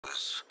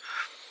close.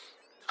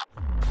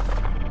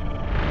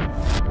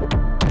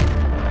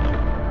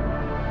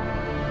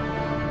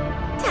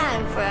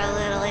 Time for a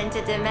little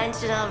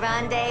interdimensional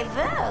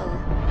rendezvous.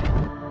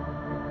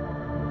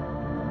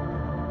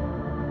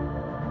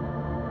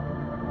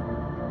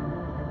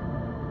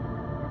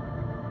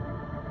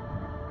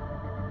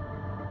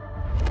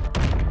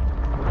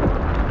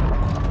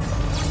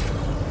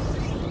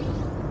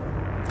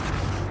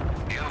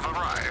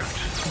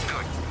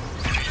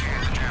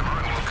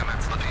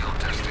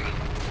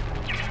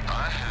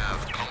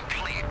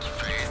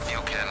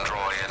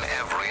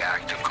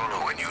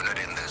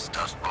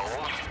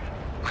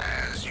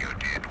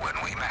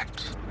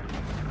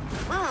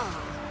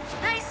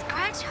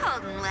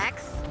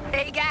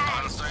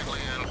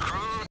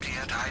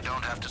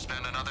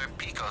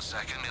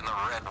 Second in the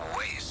red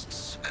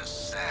wastes as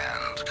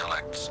sand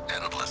collects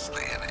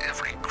endlessly in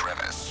every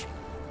crevice.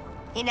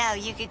 You know,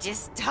 you could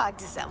just talk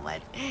to someone.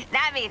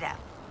 Not me, though.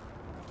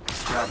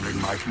 Scrambling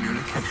my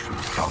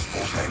communications, Task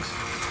Force X.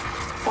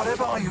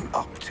 Whatever are you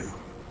up to?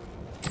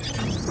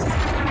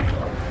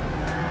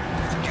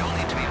 You'll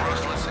need to be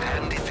ruthless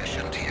and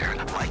efficient here,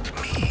 like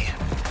me.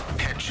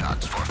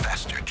 Headshots for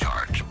faster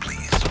charge,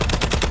 please.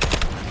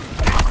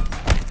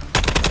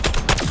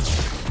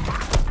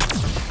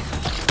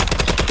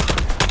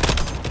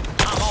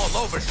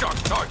 Over sharp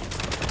target.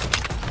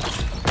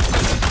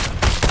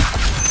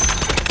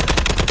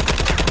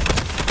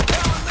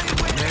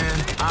 Man,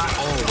 I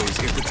always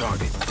hit the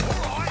target.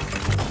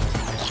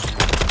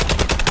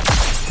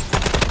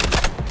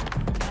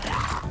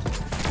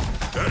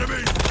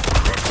 Enemy!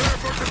 Prepare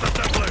for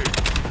disassembly!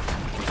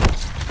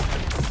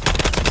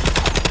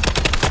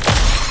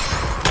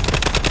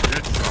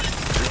 Headshot.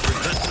 It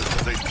relentless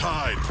as a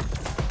tide.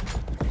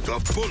 The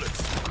bullets.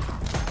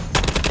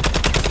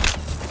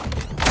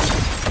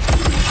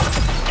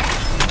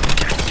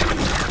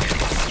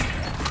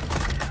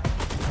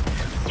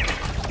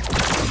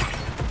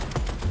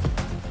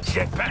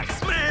 Jetpacks,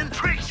 man!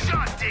 Trick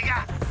shot,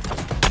 digger!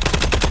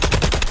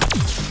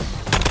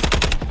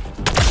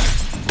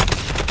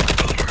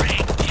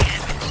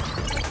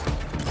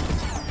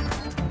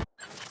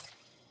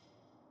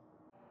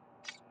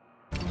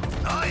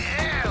 Oh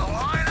yeah,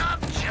 line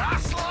up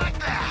just like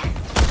that!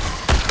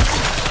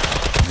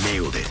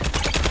 Nailed it.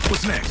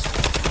 What's next?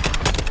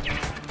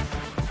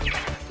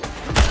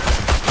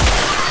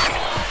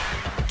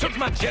 Took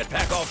my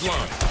jetpack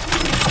offline.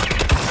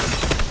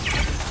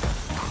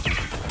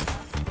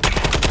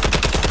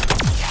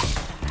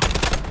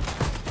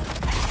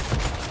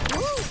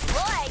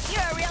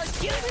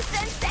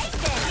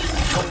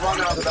 You'll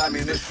run out of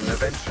ammunition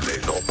eventually,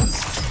 Norman.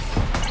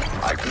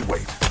 I can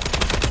wait.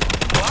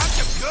 Watch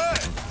him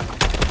good!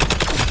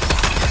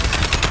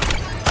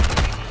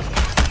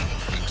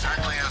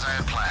 Exactly as I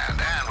had planned,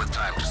 and with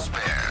time to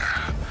spare.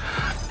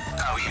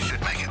 Oh, you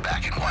should make it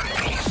back in one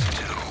piece,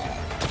 too.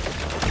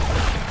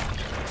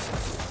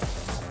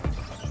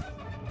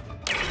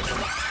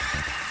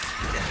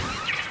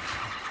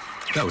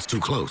 That was too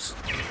close.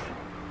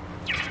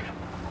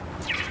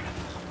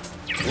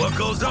 What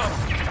goes up?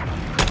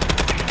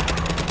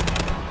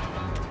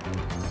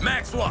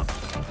 Max swap.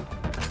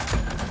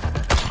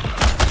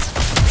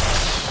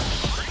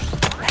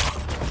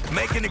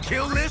 Making a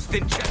kill list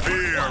and check.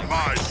 Fear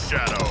my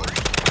shadow.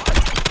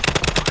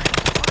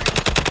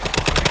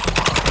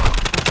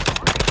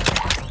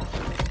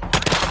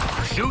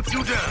 Shoot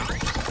you down.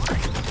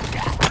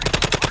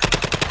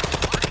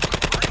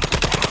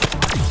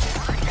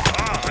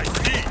 Ah, I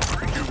see.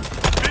 You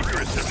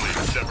figuratively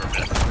never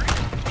met.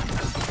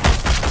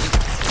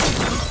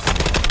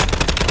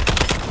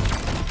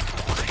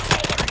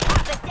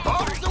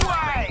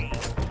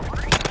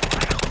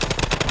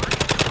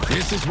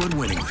 This is what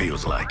winning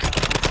feels like.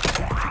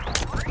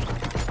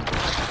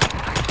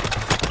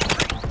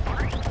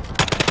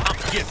 I'm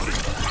gifted.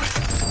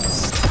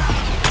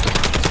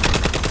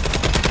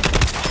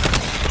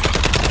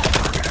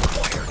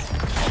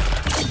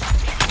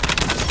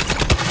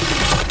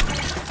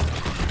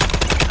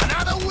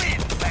 Another win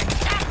for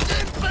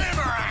Captain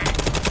Boomerang!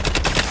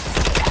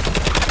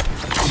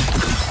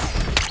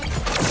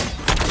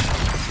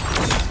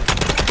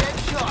 Good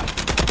shot.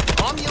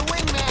 I'm your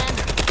wingman.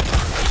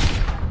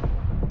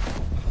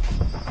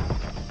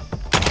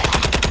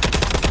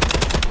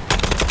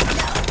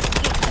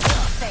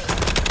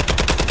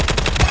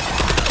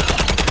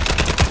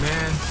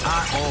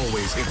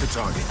 Always hit the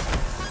target.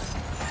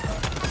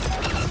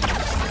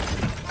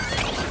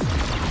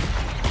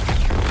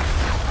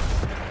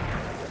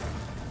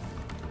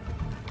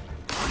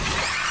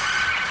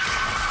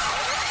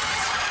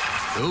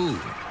 Ooh,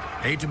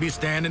 hate to be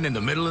standing in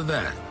the middle of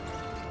that.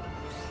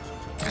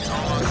 It's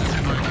almost as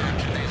if I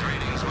captured these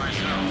readings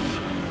myself.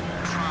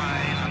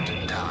 Try not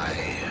to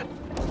die.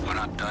 We're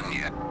not done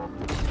yet.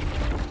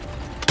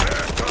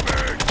 They're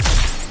coming!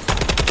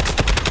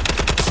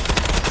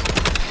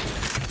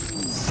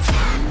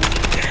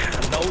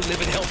 Damn, no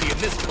living healthy in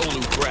this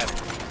Kolu crap.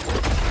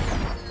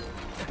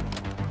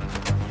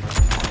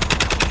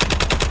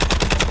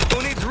 Who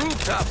needs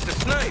rooftops to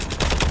snipe?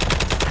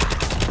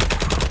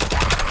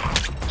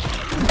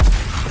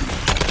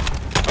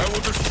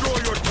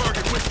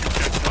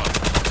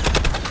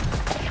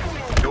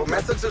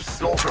 Weapons of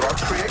slaughter are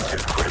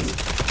creative, Grim.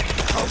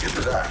 I'll give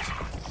you that.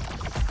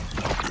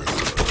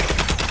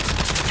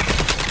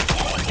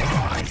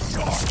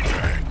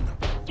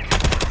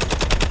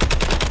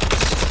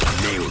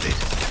 Nailed it.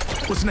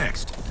 What's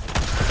next?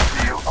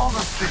 Do you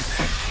honestly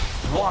think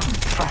one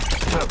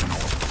trapped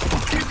terminal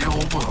will give your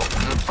world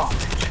an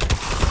advantage?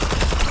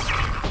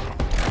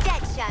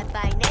 Deadshot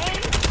by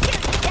name,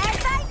 shooting dead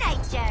by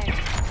nature.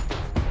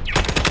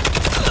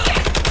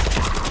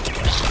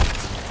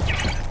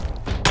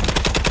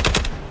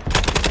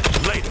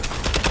 Later.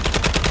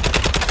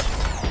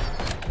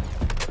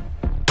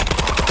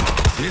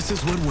 This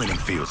is what winning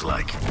feels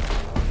like.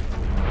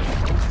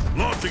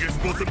 Launching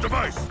explosive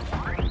device!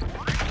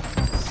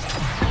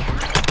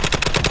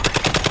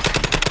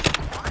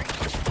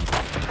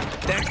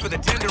 Thanks for the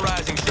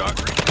tenderizing, Shark.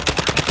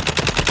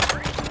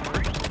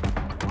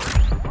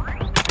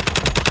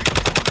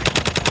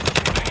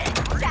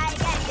 Try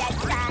again,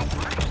 Deadshot.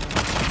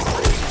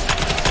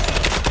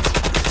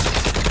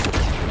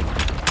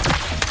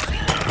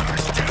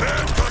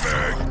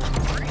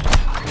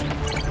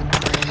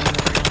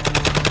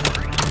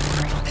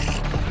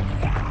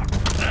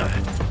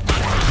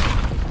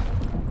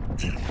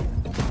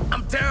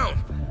 I'm down.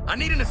 I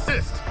need an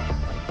assist.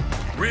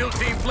 Real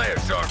team player,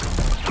 Shark.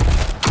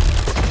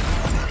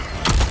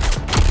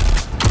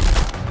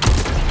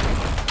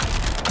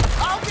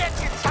 I'll get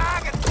your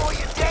target for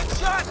you,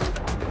 Deadshot!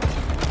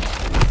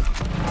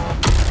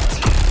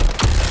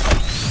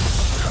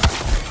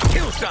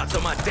 Kill shots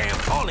on my damn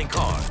calling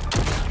card.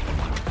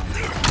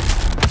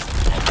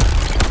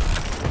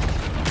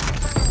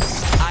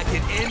 I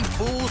can end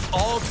fools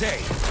all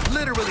day.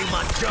 Literally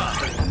my job.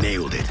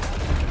 Nailed it.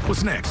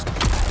 What's next?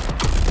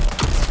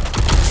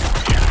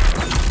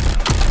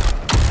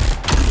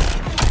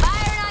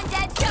 Firing on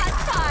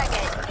Deadshot's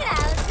target. Yeah,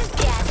 let's just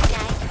get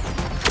nice.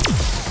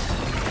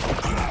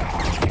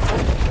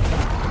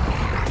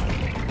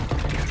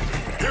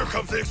 Here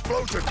comes the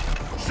explosion!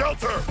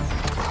 Shelter!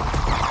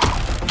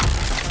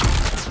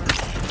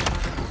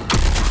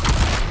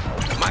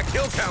 My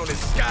kill count is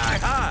sky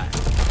high.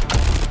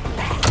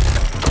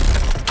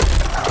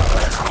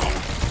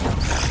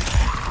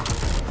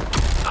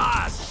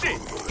 Ah,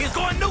 shit! He's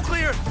going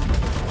nuclear!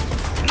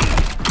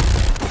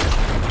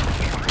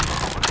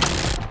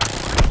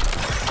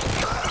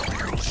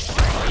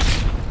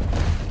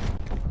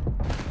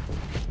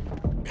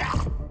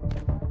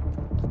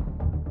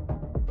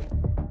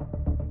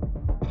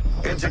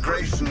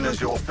 Integration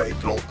is your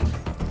fate, Lawton.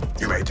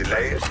 You may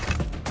delay it,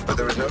 but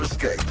there is no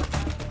escape.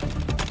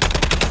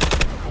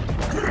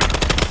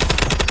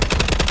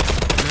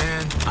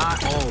 Man, I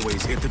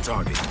always hit the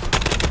target.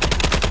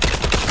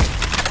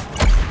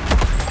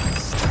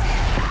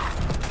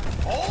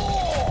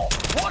 Oh!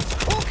 What's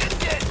cooking,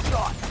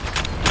 Deadshot?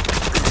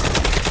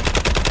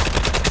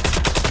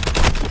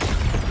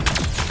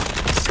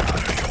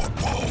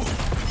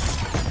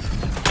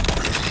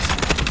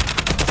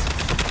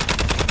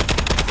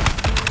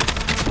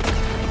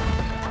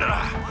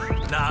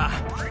 Nah,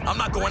 I'm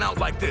not going out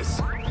like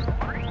this.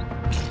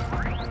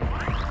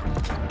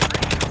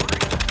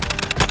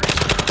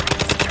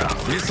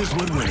 This is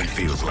what winning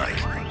feels like.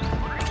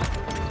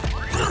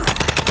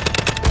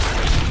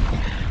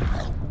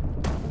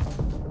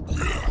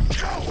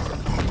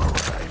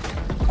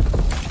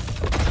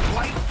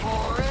 Wait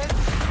for it.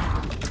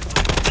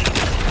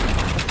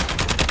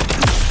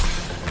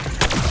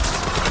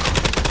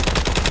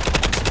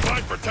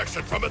 Find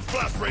protection from its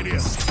blast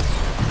radius!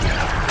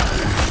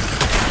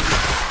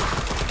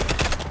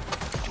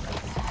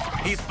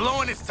 He's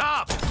blowing his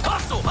top.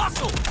 Hustle,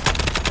 hustle!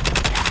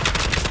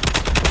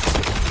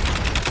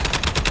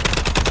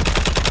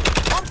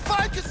 I'm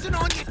focusing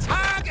on your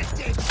target,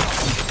 Deadshot.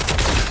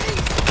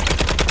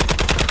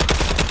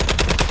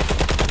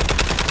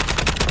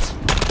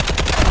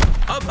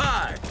 Up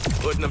high,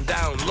 putting them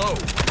down low.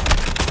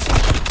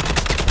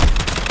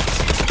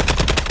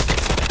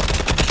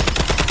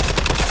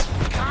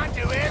 Can't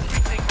do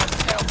everything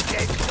myself,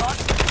 Deadshot.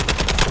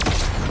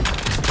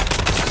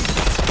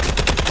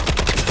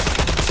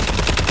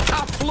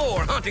 Top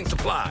floor hunting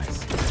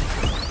supplies.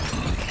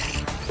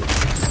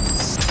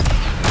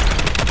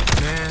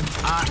 Man,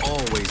 I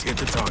always hit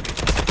the target.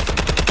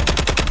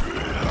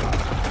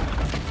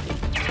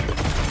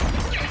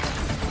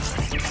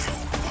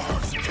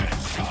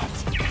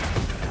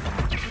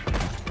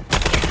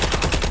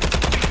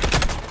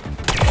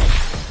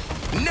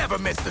 Never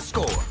miss the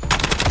score.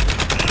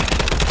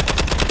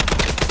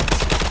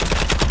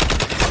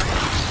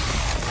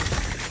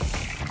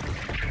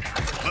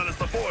 Let us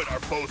avoid our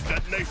foe's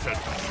detonation!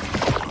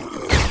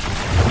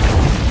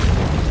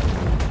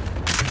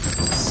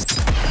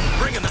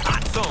 Bring in the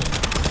hot zone.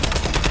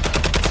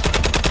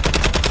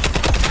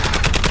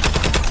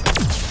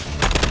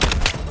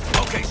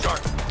 Okay,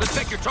 Shark, let's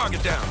take your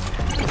target down.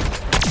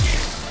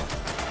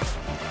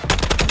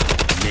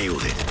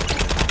 Nailed it.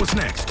 What's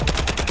next?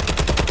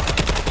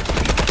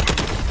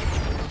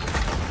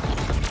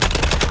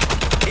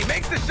 He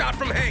makes the shot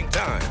from hang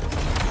time.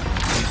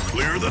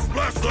 Clear the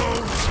splash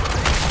zone!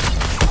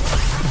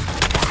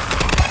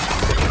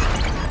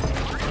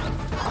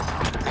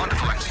 One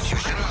flight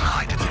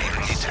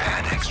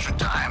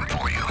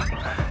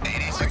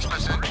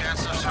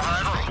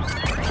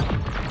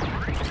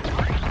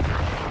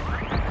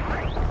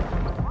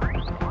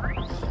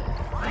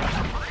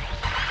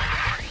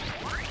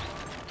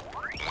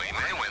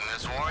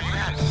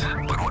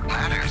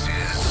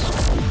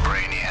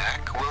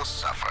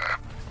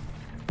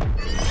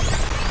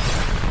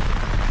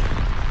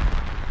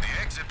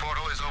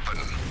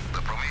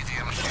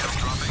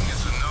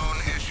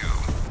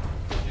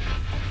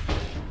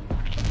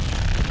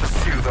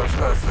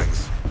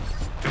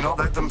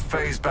them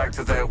phase back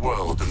to their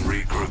world and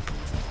regroup.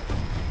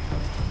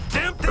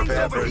 Damn things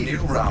Prepare over for a here!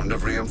 new round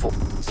of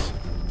reinforcements.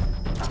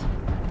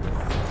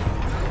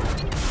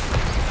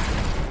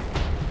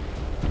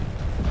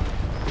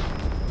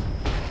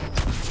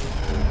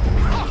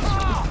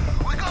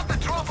 We got the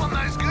drop on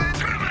those goods.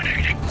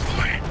 Terminating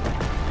flight.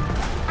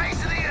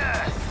 Face of the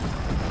earth.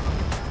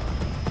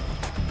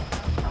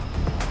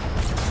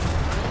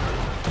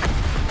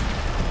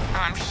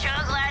 I'm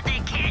sure glad they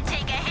can't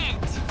take a hint.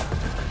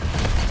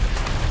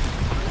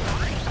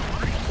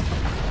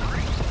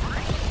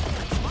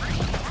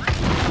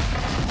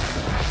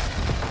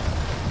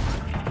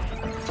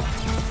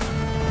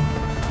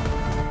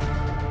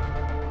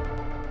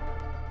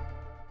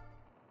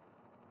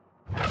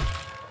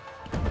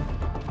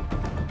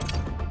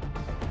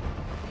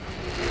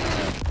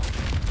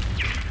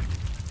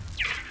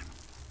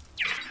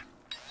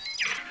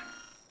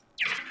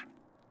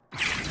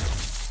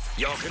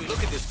 Y'all can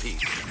look at this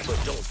piece, but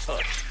don't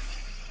touch.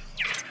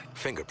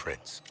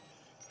 Fingerprints.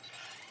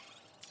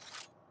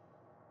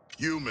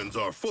 Humans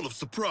are full of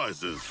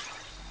surprises.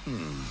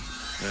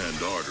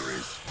 And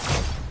arteries.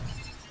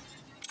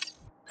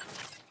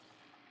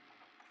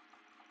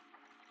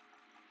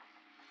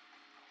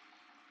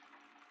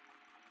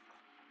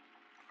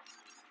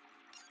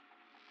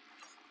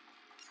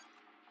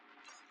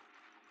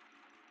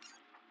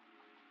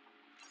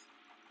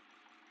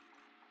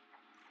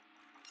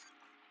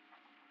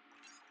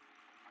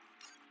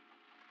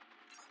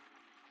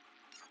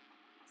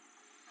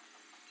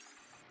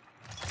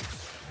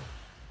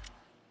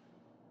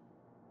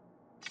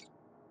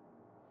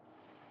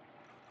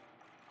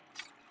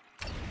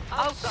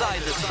 Outside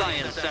the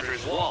Science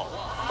Center's wall,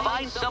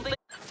 find something.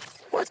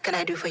 What can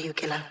I do for you,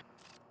 killer?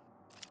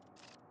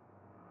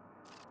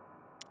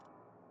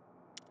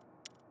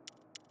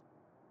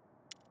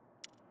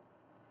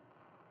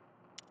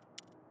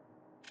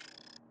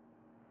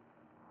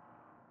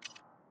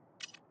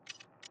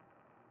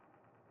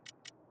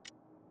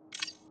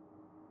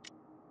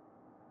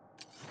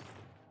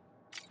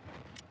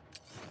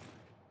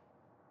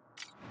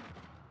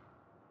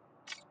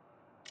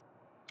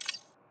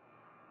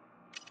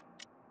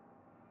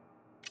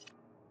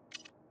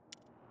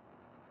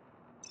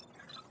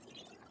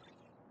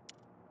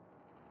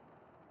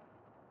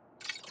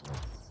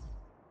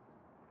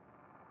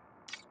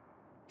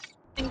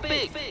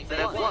 Big that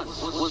at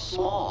once was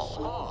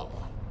small.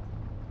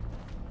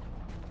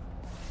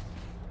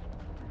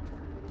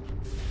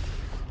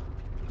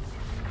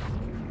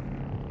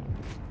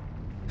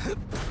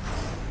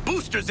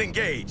 Boosters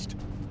engaged!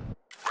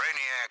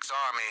 Brainiac's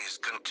armies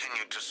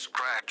continue to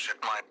scratch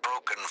at my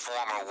broken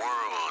former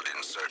world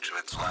in search of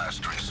its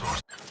last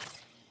resource.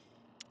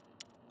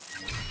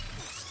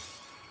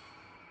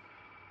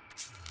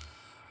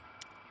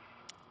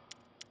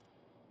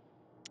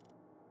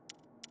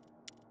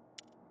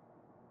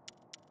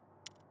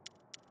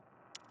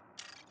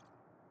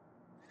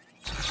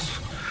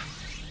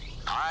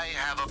 I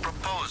have a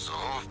proposal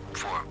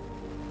for...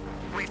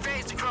 We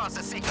phased across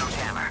the signal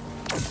jammer.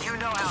 You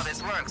know how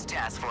this works,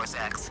 Task Force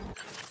X.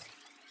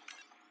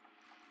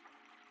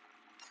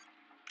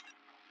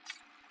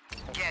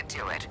 Get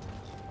to it.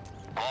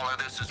 All of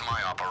this is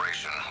my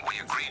operation. We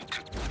agreed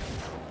to...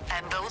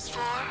 And those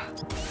four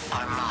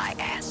are my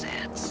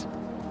assets.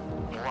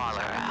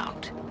 Waller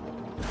out.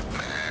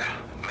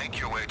 Make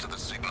your way to the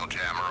signal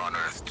jammer on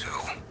Earth 2.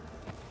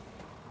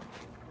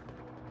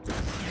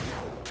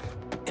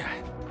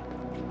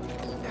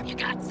 You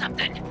got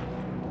something?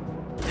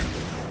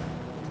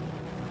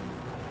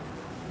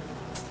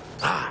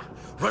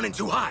 Running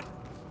too hot!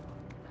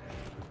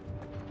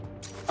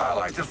 I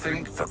like to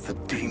think that the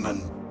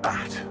demon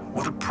bat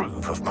would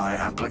approve of my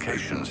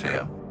applications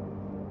here.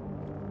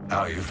 How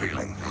are you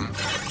feeling?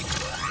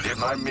 Did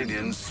my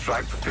minions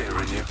strike fear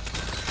in you?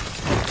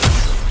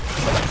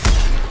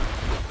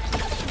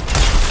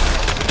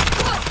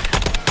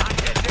 I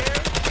get there,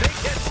 they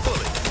catch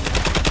bullets.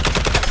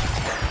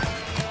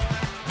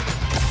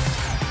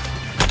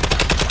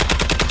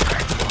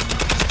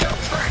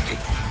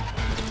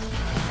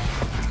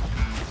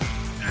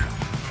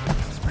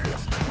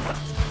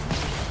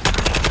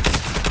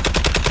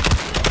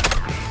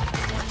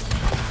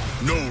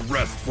 No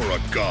rest for a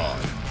god.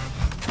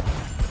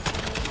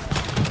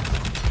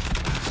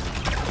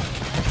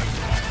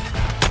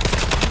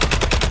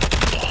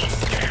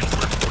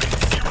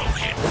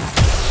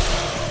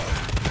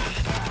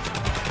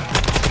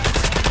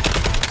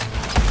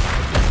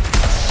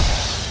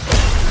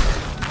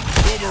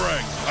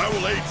 Boomerang, I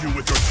will aid you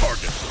with your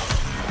target.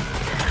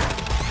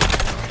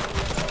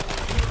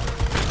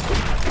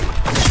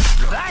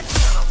 That's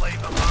gonna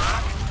leave a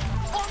mark.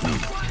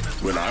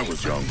 When I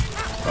was young,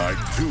 I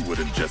too would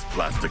ingest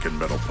plastic and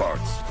metal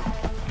parts.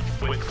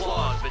 With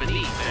claws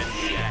beneath and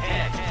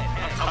ahead.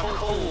 A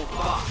cold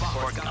box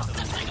or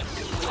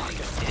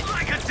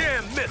Like a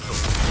damn missile!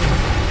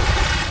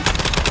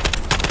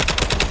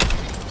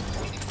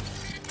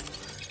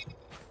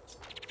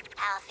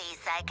 Healthy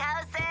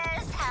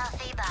psychosis,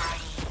 healthy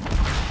body.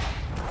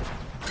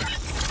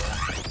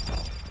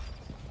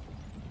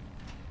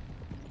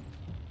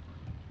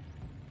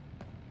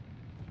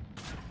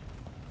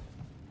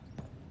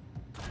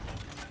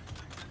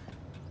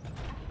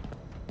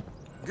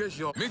 guess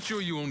y'all... Make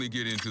sure you only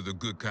get into the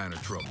good kind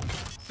of trouble.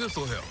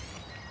 This'll help.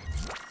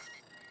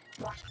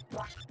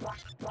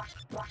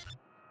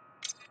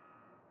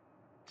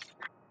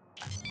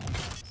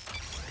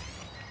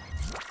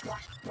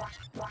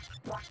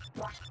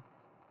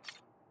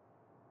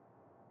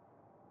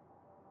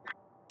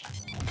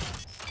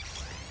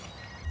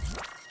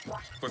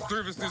 For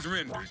services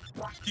rendered,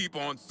 keep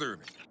on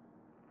serving.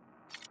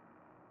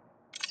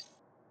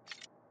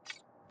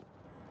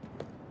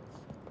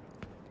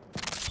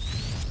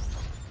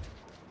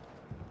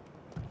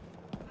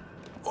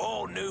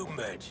 All new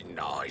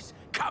merchandise.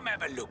 Come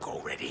have a look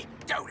already.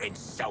 Don't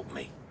insult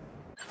me.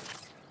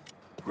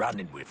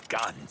 Running with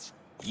guns.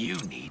 You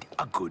need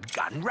a good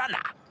gun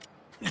runner.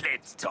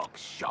 Let's talk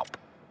shop.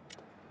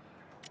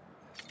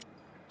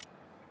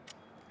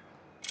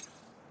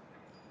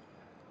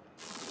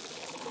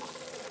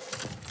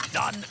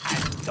 Done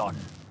and done.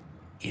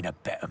 In a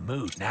better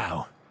mood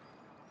now.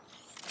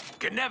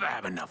 Can never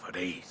have enough of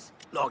these.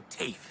 Like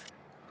teeth.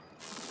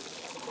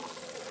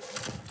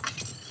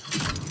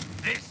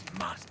 This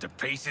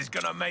masterpiece is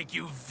gonna make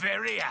you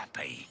very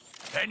happy.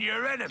 And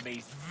your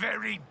enemies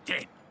very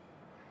dead.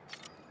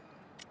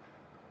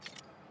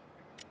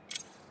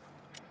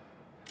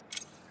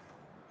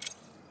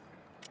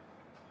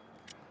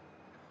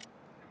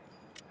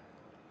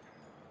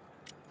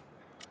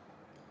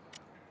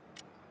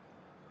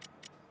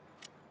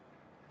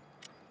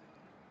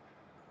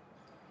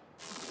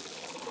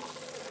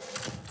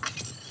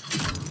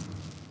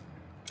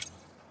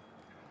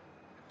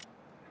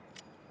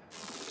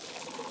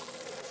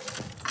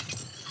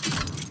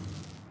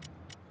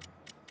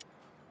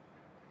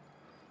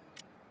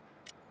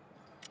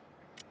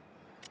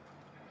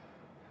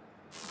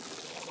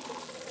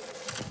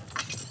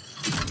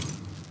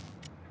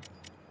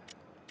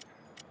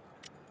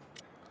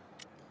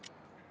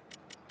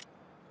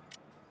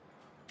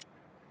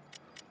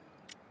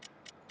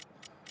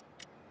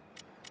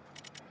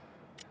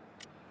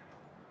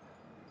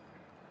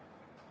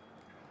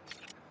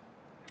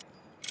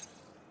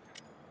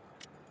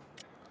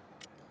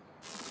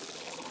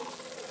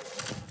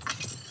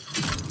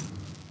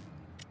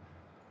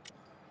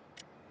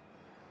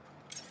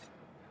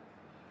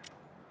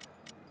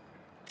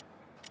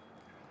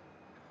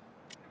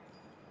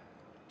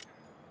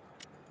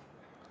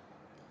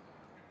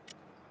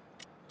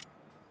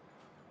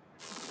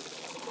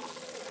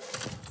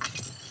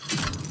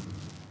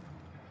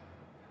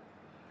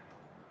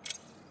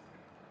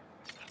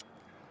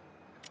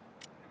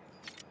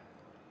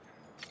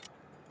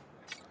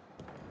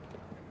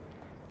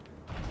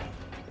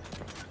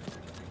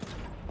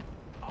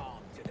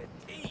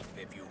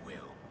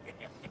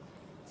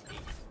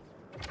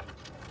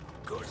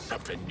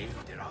 Something new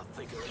that I'll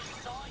figure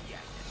it out yet.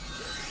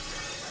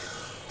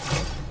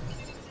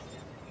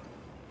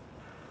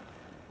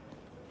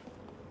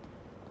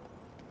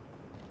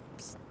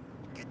 Psst.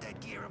 Get that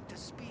gear up to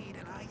speed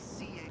and I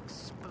see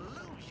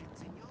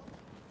explosions in your...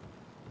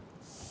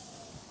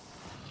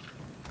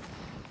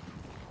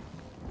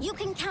 You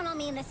can count on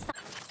me in this fight.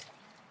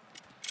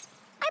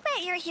 I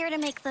bet you're here to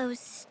make those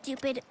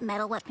stupid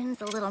metal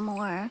weapons a little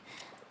more...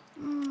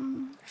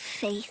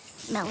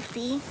 face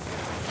melty.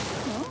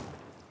 Hmm?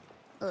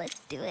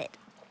 Let's do it.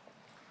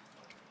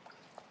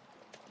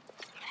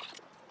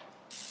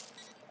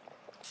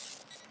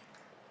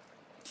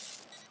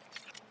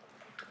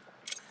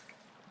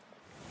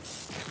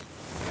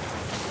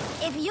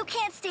 If you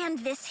can't stand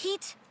this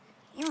heat,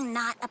 you're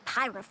not a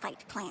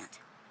pyrophyte plant.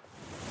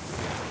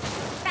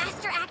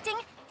 Faster acting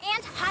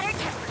and hotter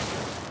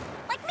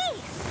tempered. Like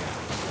me.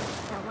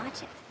 So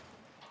watch it.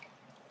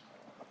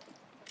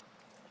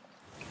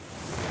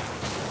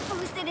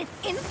 Boosted its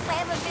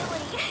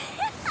inflammability.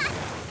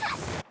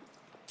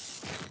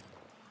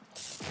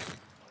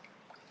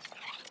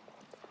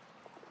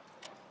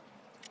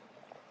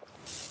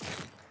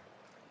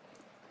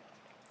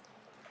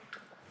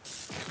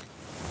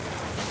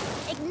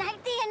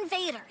 Ignite the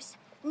invaders,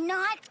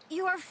 not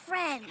your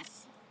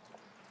friends.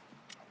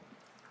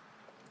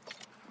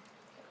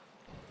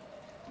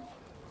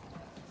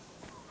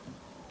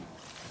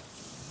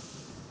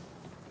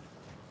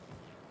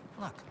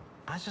 Look,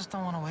 I just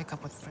don't want to wake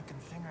up with frickin'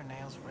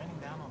 fingernails raining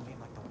down on me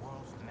like the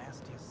world's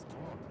nastiest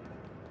storm.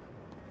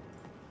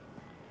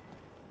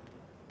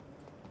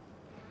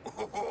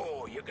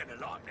 Oh, you're gonna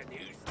like the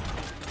news. And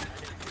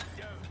if you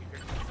don't, you're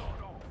gonna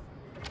sort off.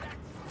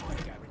 That's my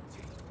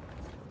guarantee.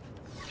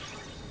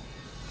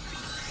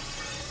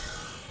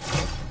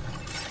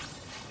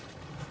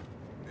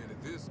 And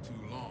it is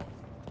too long.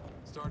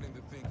 Starting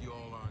to think you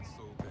all aren't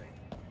so bad.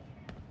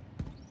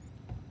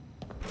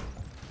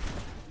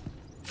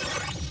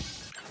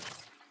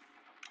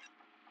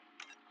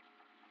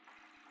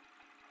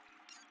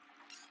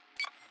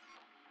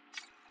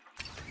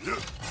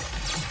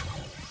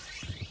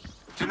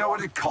 Do you know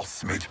what it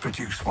costs me to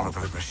produce one of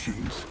those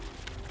machines?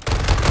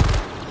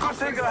 Good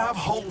thing I have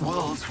whole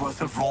world's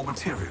worth of raw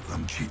material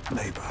and cheap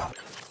labor.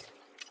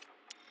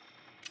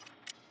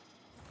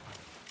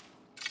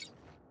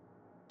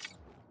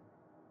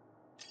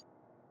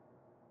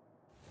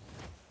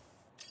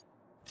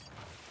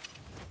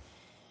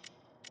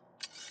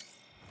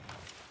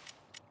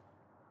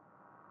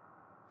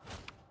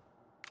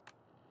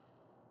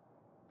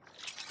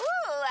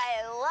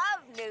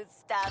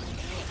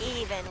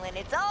 fun when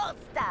it's old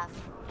stuff.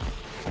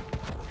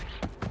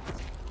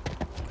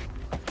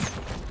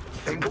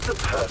 Think of the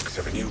perks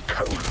of a new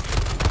code.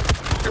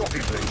 Your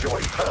people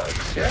enjoy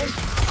perks, yes?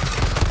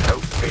 No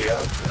fear,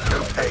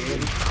 no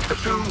pain, a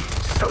true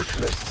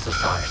socialist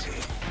society.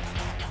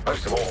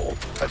 Most of all,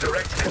 a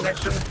direct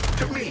connection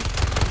to me.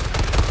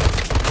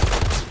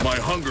 My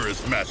hunger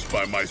is matched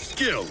by my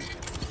skill.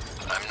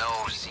 I'm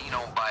no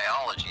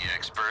xenobiology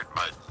expert,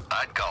 but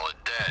I'd call it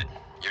dead.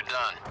 You're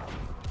done.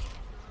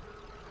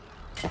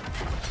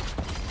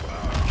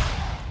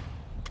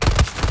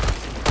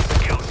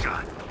 Skill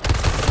shot.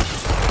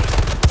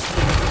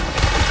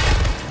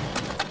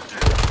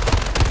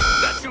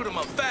 That shoot him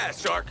up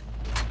fast, Shark.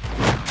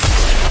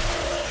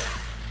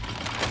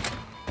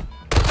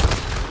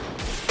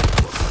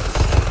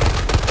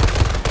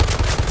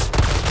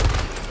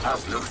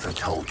 Has Luther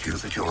told you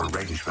that your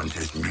arrangement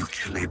is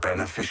mutually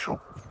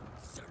beneficial?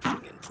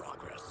 Searching in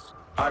progress.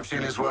 I've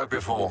seen his work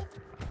before.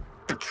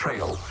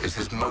 Betrayal is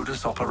his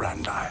modus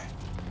operandi.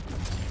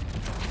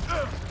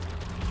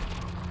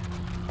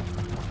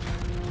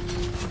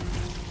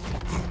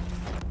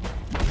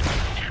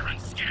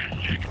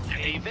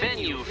 A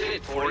venue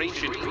fit for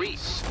ancient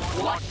Greece.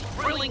 Watch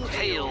thrilling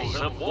tales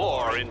of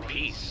war and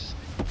peace.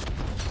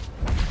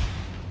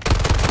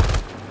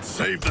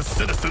 Save the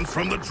citizens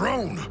from the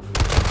drone.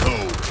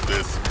 Though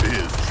this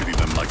is treating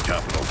them like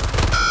capital.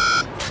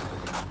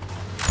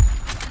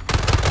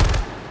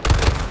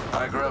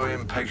 I grow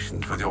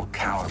impatient with your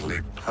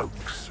cowardly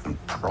pokes and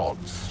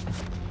prods.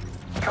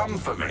 Come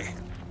for me.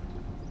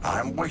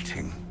 I'm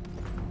waiting.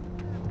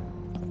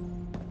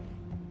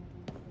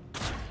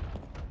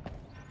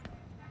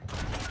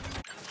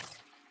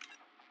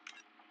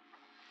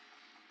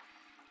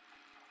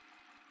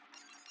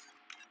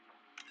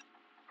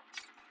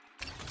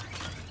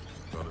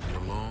 Gonna be a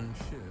long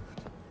shift.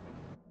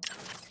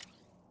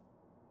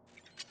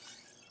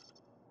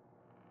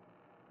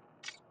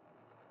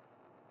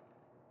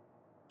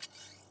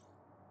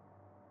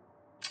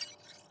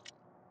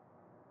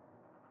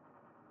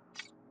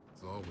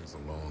 It's always a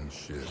long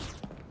shift.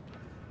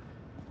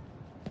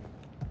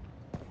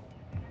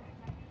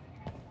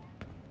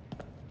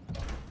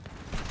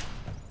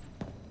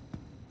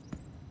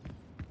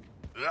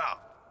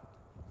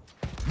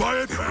 My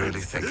You advance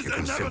really think is you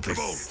can simply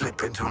inevitable.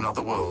 slip into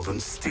another world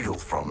and steal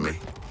from me?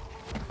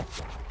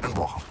 And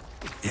what?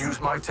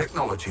 Use my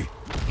technology?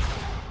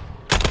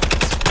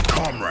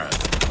 Comrade,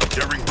 a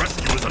daring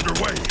rescue is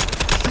underway.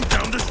 Shoot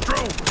down this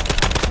drone.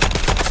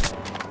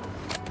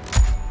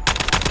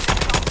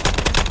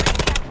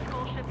 The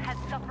school ship has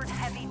suffered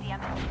heavy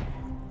damage.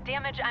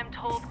 Damage, I'm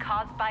told,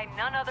 caused by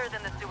none other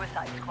than the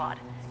Suicide Squad.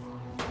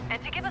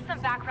 And to give us some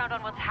background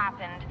on what's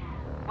happening,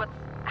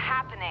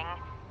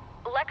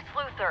 Lex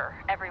Luthor,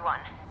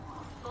 everyone.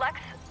 Lex,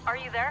 are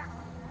you there?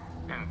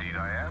 Indeed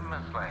I am,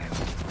 Miss Lane.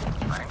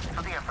 Thanks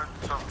to the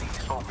efforts of the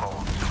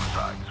so-called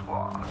Suicide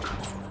Squad.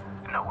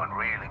 No one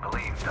really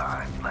believed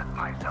I'd let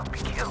myself be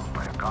killed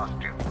by a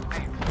costume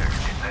speedster,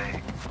 did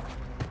they?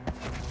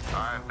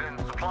 I've been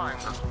supplying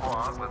the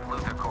squad with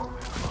Luther and a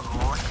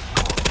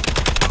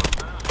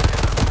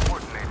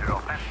coordinated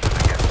offensive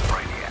against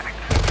Brainiac.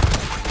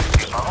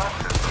 The boss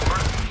is the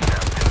first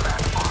step in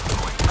that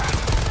ongoing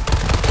battle.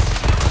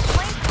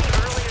 Explained to me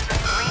earlier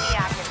that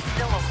Brainiac is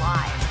still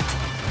alive.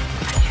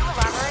 Could you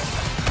elaborate?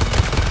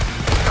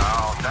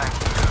 Now, thanks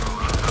to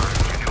Luther's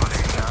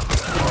ingenuity and the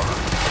squad,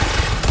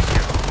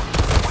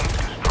 we've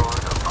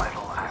destroyed a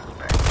vital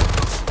aspect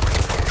of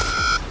Brainiac.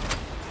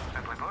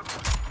 Simply put,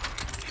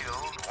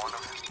 killed one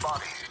of his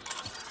bodies.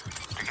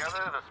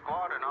 Together, the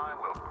squad and I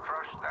will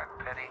crush that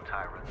petty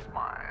tyrant's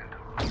mind.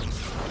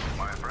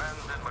 My friends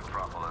in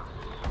Metropolis,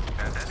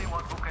 and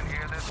anyone who can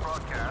hear this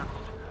broadcast,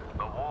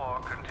 the war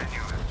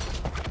continues.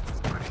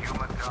 But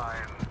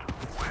humankind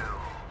will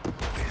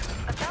win.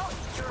 About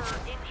your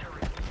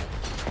injury.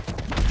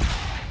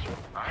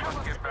 I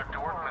must get back to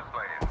work, Miss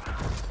Lane.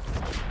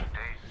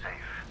 Stay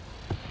safe.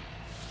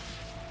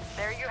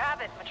 There you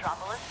have it,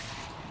 Metropolis.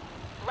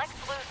 Lex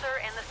Luthor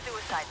and the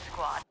Suicide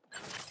Squad.